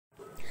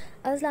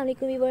Assalamu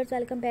alaikum viewers,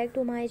 welcome back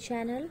to my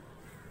channel.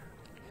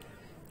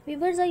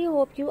 Viewers, I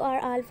hope you are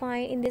all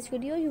fine. In this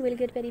video you will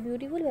get very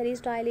beautiful, very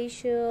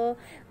stylish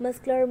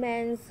muscular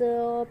men's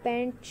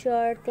pant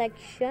shirt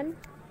collection.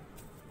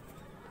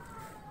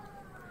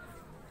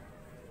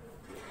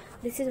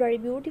 This is very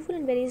beautiful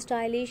and very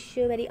stylish,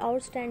 very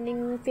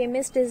outstanding,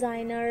 famous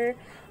designer,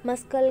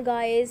 muscle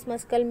guys,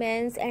 muscle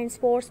men's and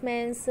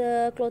sportsmen's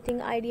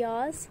clothing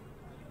ideas.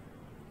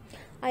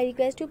 I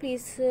request you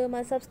please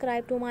must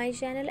subscribe to my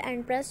channel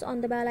and press on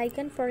the bell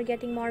icon for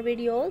getting more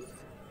videos.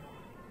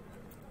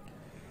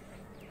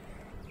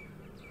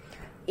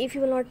 If you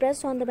will not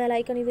press on the bell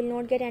icon, you will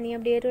not get any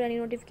update or any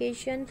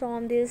notification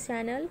from this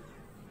channel.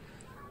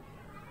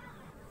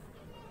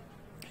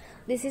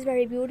 This is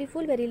very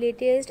beautiful, very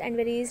latest and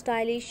very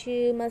stylish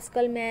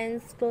muscle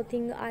men's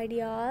clothing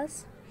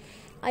ideas.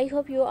 I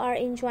hope you are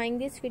enjoying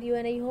this video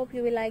and I hope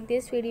you will like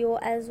this video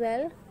as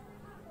well.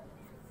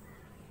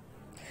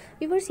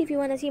 Viewers, if you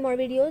want to see more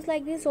videos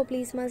like this, so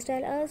please must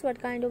tell us what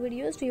kind of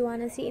videos do you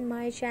want to see in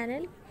my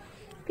channel.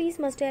 Please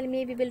must tell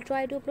me. We will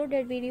try to upload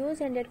that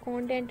videos and that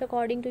content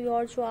according to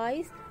your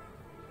choice.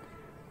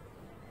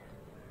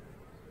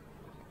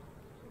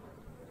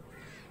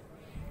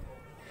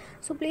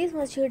 So please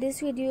must share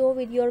this video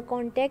with your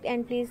contact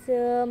and please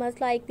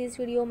must like this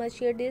video, must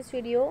share this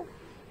video.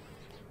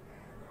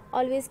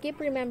 Always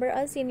keep remember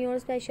us in your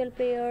special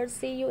prayers.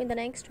 See you in the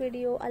next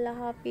video. Allah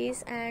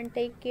Hafiz and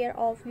take care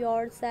of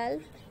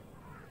yourself.